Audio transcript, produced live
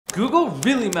Google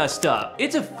really messed up.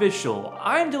 It's official.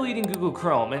 I'm deleting Google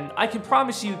Chrome, and I can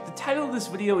promise you the title of this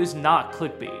video is not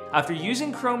clickbait. After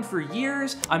using Chrome for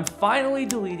years, I'm finally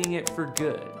deleting it for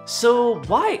good. So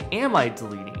why am I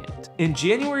deleting it? In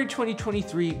January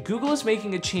 2023, Google is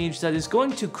making a change that is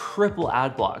going to cripple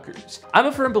ad blockers. I'm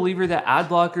a firm believer that ad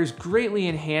blockers greatly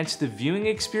enhance the viewing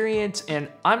experience, and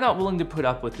I'm not willing to put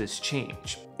up with this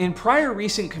change. In prior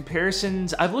recent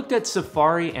comparisons, I've looked at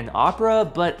Safari and Opera,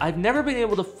 but I've never been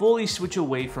able to fully switch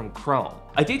away from Chrome.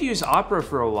 I did use Opera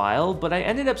for a while, but I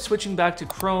ended up switching back to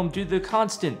Chrome due to the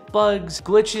constant bugs,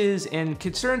 glitches, and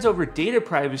concerns over data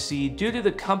privacy due to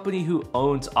the company who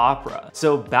owns Opera.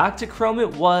 So back to Chrome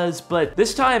it was, but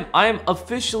this time I'm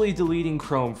officially deleting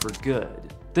Chrome for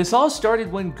good. This all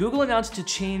started when Google announced a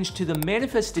change to the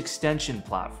Manifest extension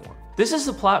platform. This is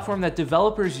the platform that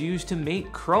developers use to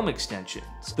make Chrome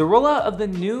extensions. The rollout of the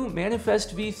new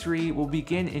Manifest v3 will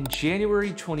begin in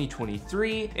January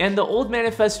 2023, and the old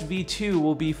Manifest v2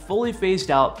 will be fully phased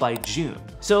out by June.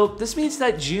 So this means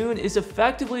that June is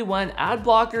effectively when ad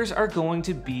blockers are going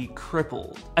to be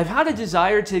crippled. I've had a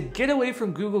desire to get away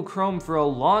from Google Chrome for a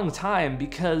long time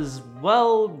because,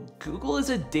 well, Google is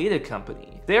a data company.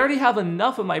 They already have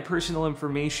enough of my personal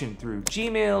information through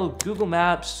Gmail, Google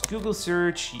Maps, Google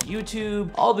Search,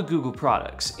 YouTube, all the Google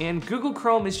products, and Google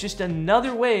Chrome is just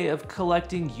another way of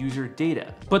collecting user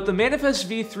data. But the Manifest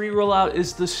v3 rollout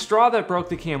is the straw that broke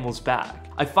the camel's back.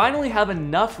 I finally have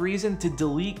enough reason to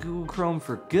delete Google Chrome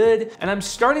for good, and I'm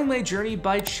starting my journey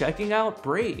by checking out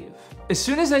Brave. As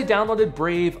soon as I downloaded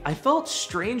Brave, I felt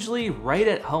strangely right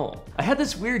at home. I had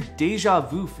this weird deja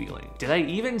vu feeling. Did I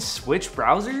even switch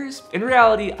browsers? In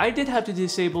reality, I did have to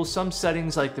disable some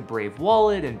settings like the Brave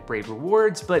wallet and Brave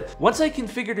rewards, but once I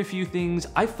configured a few things,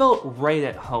 I felt right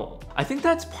at home. I think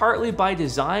that's partly by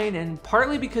design and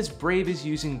partly because Brave is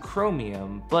using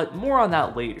Chromium, but more on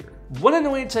that later. One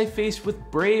annoyance I faced with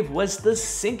Brave was the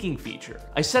syncing feature.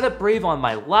 I set up Brave on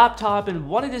my laptop and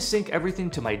wanted to sync everything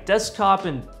to my desktop,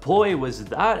 and boy was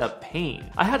that a pain.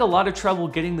 I had a lot of trouble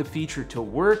getting the feature to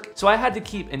work, so I had to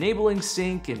keep enabling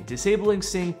sync and disabling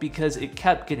sync because it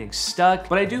kept getting stuck,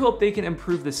 but I do hope they can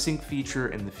improve the sync feature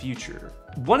in the future.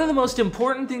 One of the most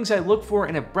important things I look for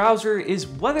in a browser is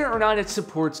whether or not it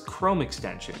supports Chrome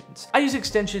extensions. I use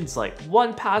extensions like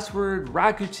 1Password,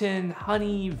 Rakuten,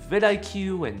 Honey,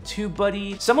 vidIQ, and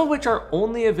TubeBuddy, some of which are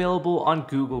only available on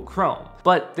Google Chrome.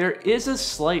 But there is a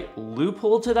slight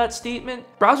loophole to that statement.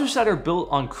 Browsers that are built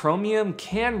on Chromium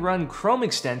can run Chrome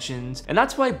extensions, and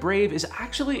that's why Brave is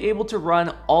actually able to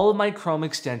run all of my Chrome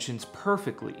extensions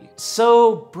perfectly.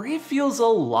 So Brave feels a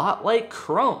lot like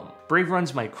Chrome. Brave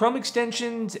runs my Chrome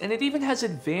extensions, and it even has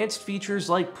advanced features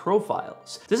like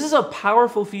profiles. This is a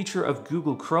powerful feature of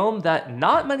Google Chrome that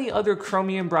not many other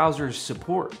Chromium browsers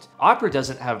support. Opera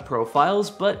doesn't have profiles,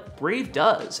 but Brave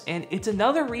does, and it's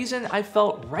another reason I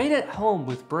felt right at home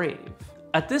with Brave.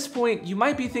 At this point, you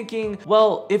might be thinking,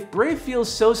 well, if Brave feels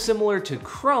so similar to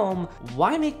Chrome,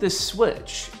 why make the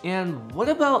switch? And what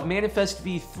about Manifest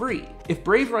v3? If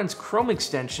Brave runs Chrome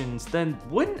extensions, then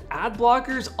wouldn't ad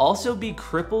blockers also be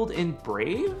crippled in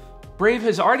Brave? Brave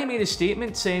has already made a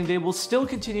statement saying they will still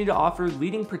continue to offer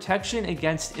leading protection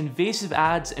against invasive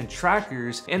ads and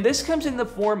trackers, and this comes in the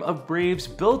form of Brave's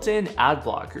built-in ad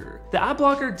blocker. The ad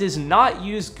blocker does not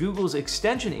use Google's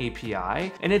extension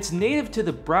API, and it's native to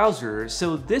the browser,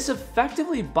 so this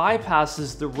effectively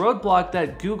bypasses the roadblock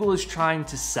that Google is trying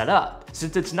to set up.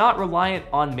 Since it's not reliant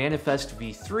on Manifest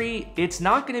v3, it's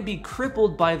not going to be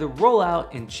crippled by the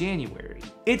rollout in January.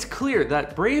 It's clear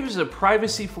that Brave is a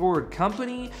privacy-forward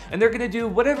company, and they're going to do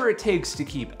whatever it takes to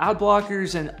keep ad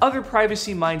blockers and other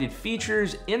privacy-minded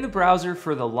features in the browser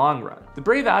for the long run. The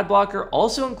Brave ad blocker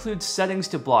also includes settings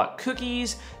to block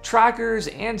cookies, trackers,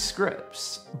 and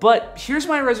scripts. But here's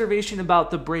my reservation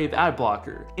about the Brave ad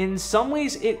blocker. In some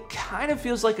ways, it kind of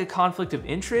feels like a conflict of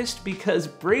interest because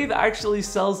Brave actually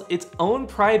sells its own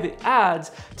private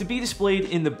ads to be displayed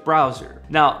in the browser.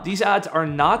 Now, these ads are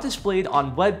not displayed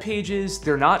on web pages,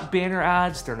 they're not banner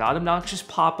ads, they're not obnoxious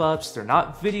pop-ups, they're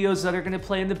not videos that are going to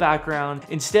play in the background.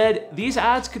 Instead, these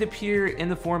ads could appear in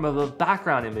the form of a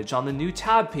background image on the new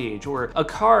tab page, or a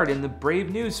card in the Brave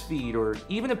news feed, or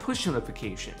even a push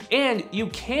notification. And you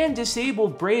can disable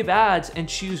Brave ads and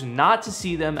choose not to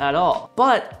see them at all.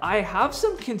 But I have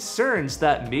some concerns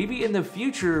that maybe in the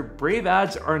future, Brave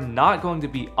ads are not going to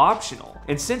be optional.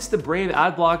 And since the Brave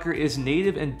ad blocker is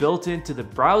native and built into the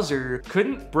browser,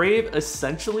 couldn't Brave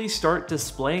essentially start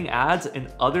displaying ads in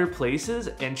other places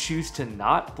and choose to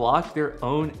not block their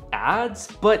own ads?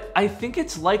 But I think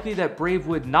it's likely that Brave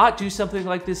would not do something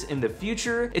like this in the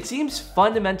future. It seems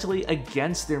fundamentally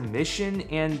against their mission,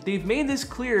 and they've made this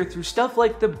clear through stuff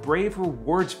like the Brave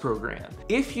Rewards program.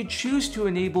 If you choose to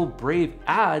enable Brave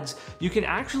ads, you can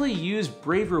actually use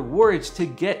Brave Rewards to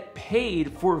get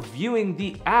paid for viewing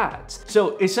the ads.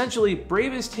 So essentially,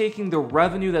 Brave is taking the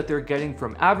revenue that they're getting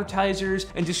from advertisers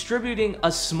and distributing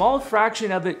a small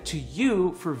fraction of it to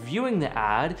you for viewing the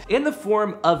ad in the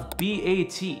form of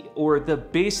BAT, or the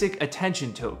Basic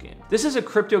Attention Token. This is a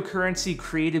cryptocurrency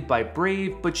created by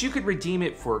Brave, but you could redeem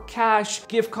it for cash,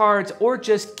 gift cards, or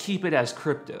just keep it as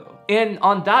crypto. And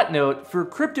on that note, for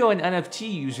crypto and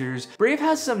NFT users, Brave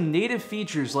has some native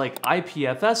features like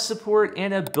IPFS support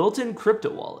and a built-in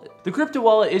crypto wallet. The crypto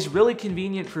wallet is really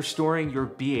convenient for storing your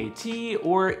BAT,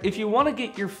 or if you want to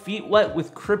get your feet wet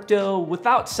with crypto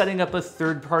without setting up a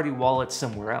third-party wallet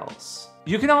somewhere else.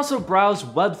 You can also browse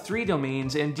Web3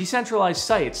 domains and decentralized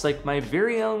sites like my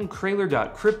very own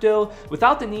Krailer.crypto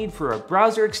without the need for a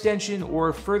browser extension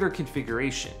or further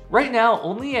configuration. Right now,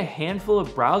 only a handful of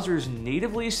browsers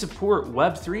natively support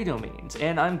Web3 domains,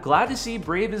 and I'm glad to see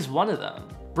Brave is one of them.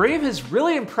 Brave has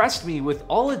really impressed me with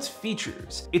all its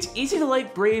features. It's easy to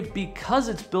like Brave because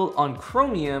it's built on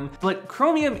Chromium, but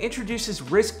Chromium introduces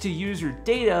risk to user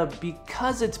data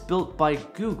because it's built by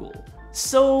Google.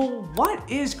 So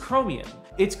what is Chromium?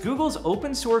 It's Google's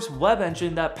open source web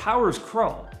engine that powers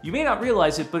Chrome. You may not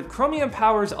realize it, but Chromium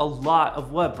powers a lot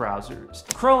of web browsers.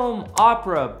 Chrome,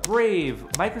 Opera, Brave,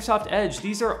 Microsoft Edge,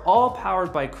 these are all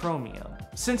powered by Chromium.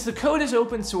 Since the code is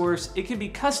open source, it can be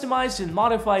customized and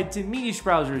modified to meet each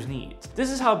browser's needs. This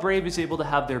is how Brave is able to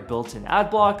have their built-in ad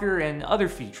blocker and other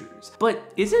features. But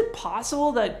is it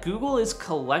possible that Google is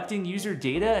collecting user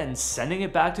data and sending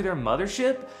it back to their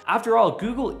mothership? After all,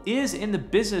 Google is in the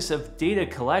business of data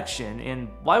collection, and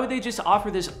why would they just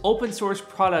offer this open source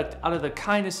product out of the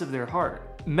kindness of their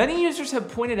heart? Many users have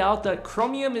pointed out that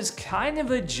Chromium is kind of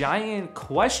a giant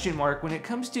question mark when it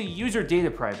comes to user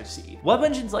data privacy. Web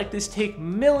engines like this take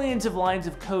millions of lines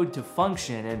of code to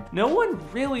function, and no one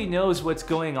really knows what's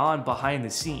going on behind the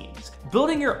scenes.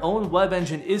 Building your own web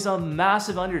engine is a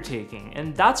massive undertaking,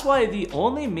 and that's why the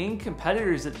only main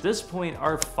competitors at this point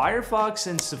are Firefox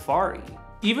and Safari.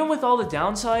 Even with all the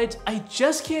downsides, I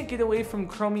just can't get away from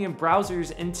Chromium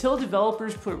browsers until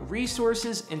developers put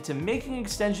resources into making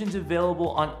extensions available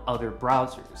on other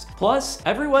browsers. Plus,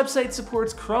 every website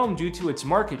supports Chrome due to its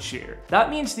market share. That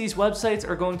means these websites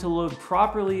are going to load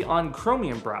properly on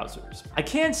Chromium browsers. I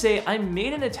can say I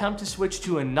made an attempt to switch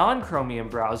to a non-Chromium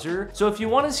browser, so if you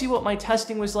want to see what my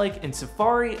testing was like in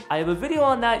Safari, I have a video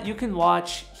on that you can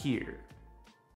watch here.